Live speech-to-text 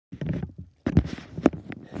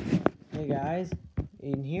Hey guys,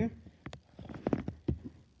 Aiden here,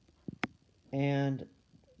 and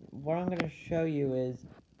what I'm going to show you is,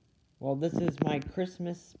 well, this is my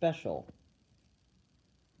Christmas special.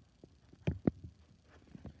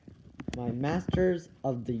 My Masters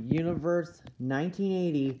of the Universe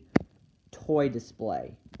 1980 toy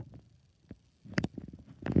display.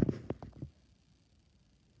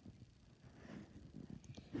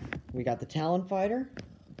 We got the Talon Fighter,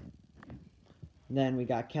 then we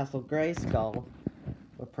got Castle Grayskull,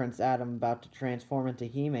 with Prince Adam about to transform into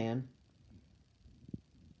He-Man.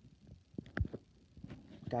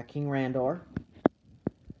 Got King Randor.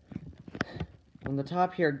 On the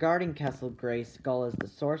top here, guarding Castle Grayskull is the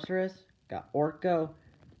Sorceress. Got Orko.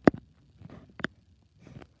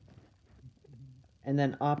 And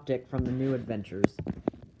then Optic from the New Adventures.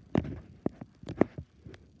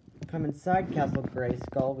 Come inside Castle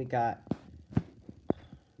Grayskull, we got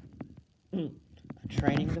a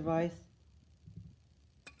training device,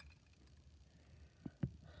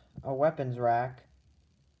 a weapons rack,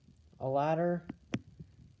 a ladder.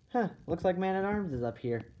 Looks like Man-at-Arms is up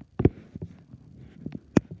here.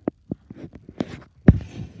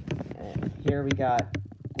 And here we got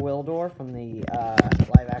Gwildor from the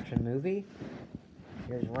live-action movie.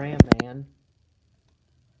 Here's Ram Man.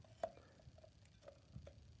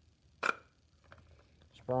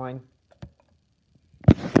 Sproing.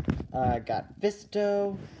 Got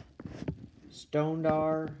Fisto,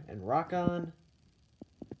 Stondar, and Rockon.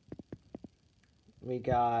 We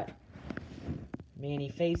got Manny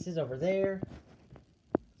Faces over there.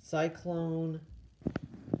 Cyclone.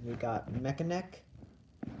 We got Mechanic.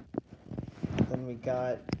 Then we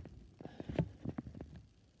got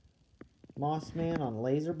Mossman on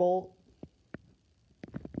Laserbolt.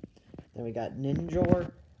 Then we got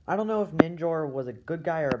Ninjor. I don't know if Ninjor was a good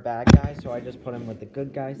guy or a bad guy, so I just put him with the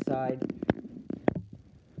good guy side.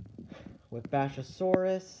 With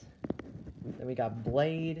Bashosaurus. Then we got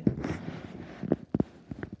Blade.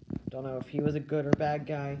 Don't know if he was a good or bad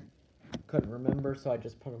guy. Couldn't remember, so I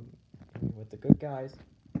just put him with the good guys.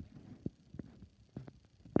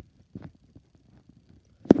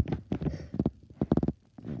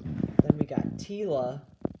 Then we got Teela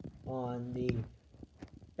on the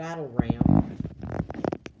battle ram.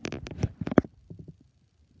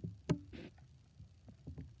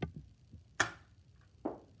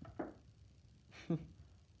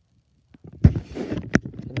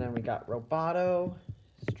 And then we got Roboto,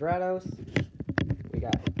 Stratos. We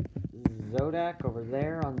got Zodak over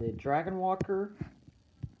there on the Dragon Walker.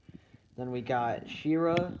 Then we got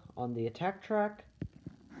She-Ra on the attack track.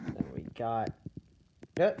 Then we got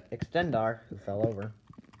Extendar, who fell over.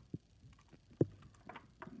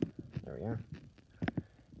 There we are.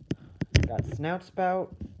 Got Snout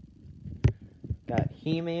Spout. Got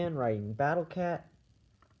He-Man riding Battle Cat.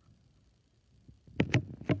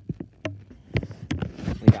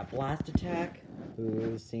 We got Blast Attack,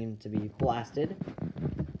 who seemed to be blasted.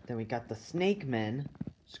 Then we got the Snake Men,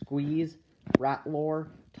 Squeeze, Ratlore,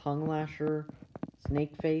 Tongue Lasher,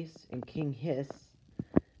 Snake Face, and King Hiss.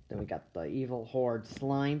 Then we got the Evil Horde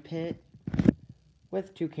Slime Pit,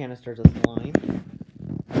 with 2 canisters of slime.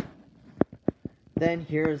 Then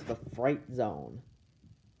here's the Fright Zone.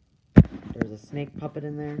 There's a snake puppet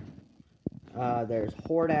in there. There's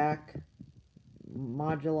Hordak,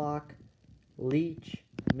 Modulok, Leech,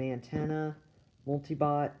 Mantena,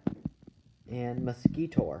 Multibot, and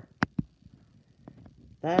Mosquitor.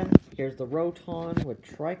 Then, here's the Roton with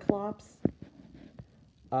Triclops.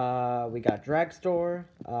 We got Dragstore,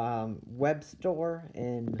 Webstore,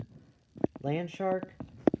 and Landshark.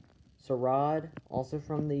 Sarad, also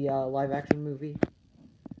from the live-action movie.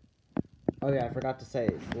 Oh yeah, I forgot to say,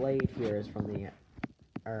 Blade here is from the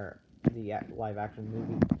live-action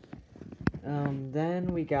movie. Then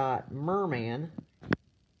we got Merman.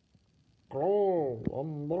 Oh, a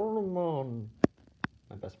merman.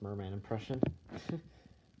 My best merman impression.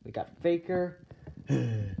 We got Faker.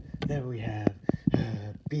 Then we have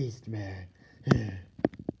Beastman.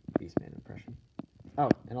 Beastman impression. Oh,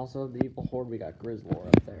 and also the Evil Horde, we got Grizzlor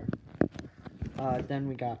up there. Then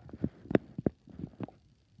we got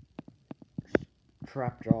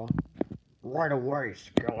Trapjaw. Right away,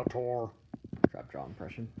 Skeletor. Trapjaw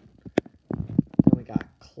impression. Then we got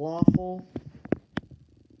Clawful.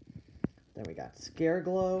 Then we got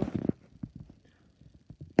Scareglow.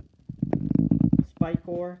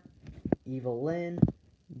 Spikor. Evil Lyn.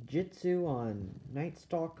 Jitsu on Night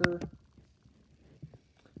Stalker.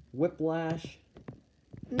 Whiplash.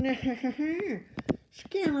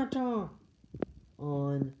 Skeletor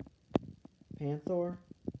on Panther.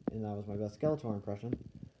 And that was my best Skeletor impression.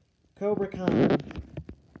 Cobra Khan.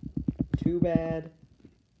 Too Bad.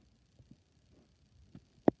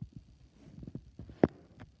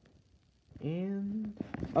 And,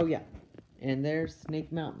 oh yeah, and there's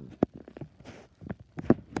Snake Mountain.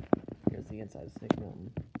 Here's the inside of Snake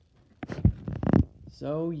Mountain.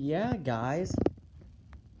 So yeah, guys.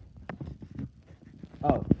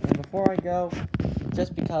 Oh, and before I go,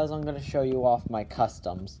 just because I'm going to show you off my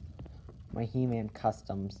customs, my He-Man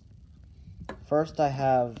customs. First, I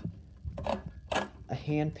have a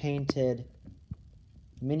hand-painted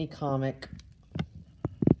mini-comic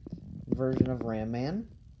version of Ram Man,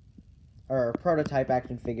 or a prototype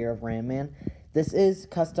action figure of Ram Man. This is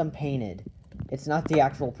custom painted. It's not the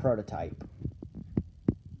actual prototype.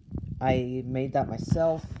 I made that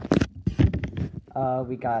myself.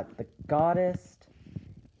 We got the Goddess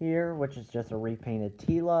here, which is just a repainted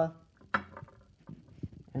Tila.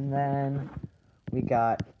 And then we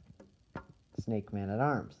got Snake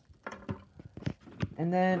Man-at-Arms.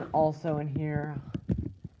 And then also in here,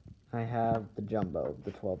 I have the Jumbo,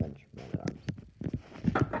 the 12-inch Man-at-Arms.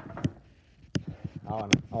 Oh,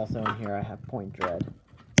 and also in here I have Point Dread.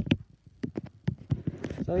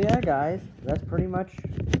 So yeah, guys, that's pretty much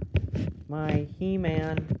my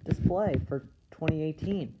He-Man display for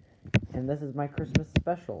 2018. And this is my Christmas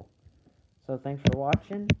special. So thanks for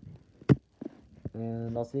watching,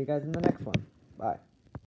 and I'll see you guys in the next one. Bye.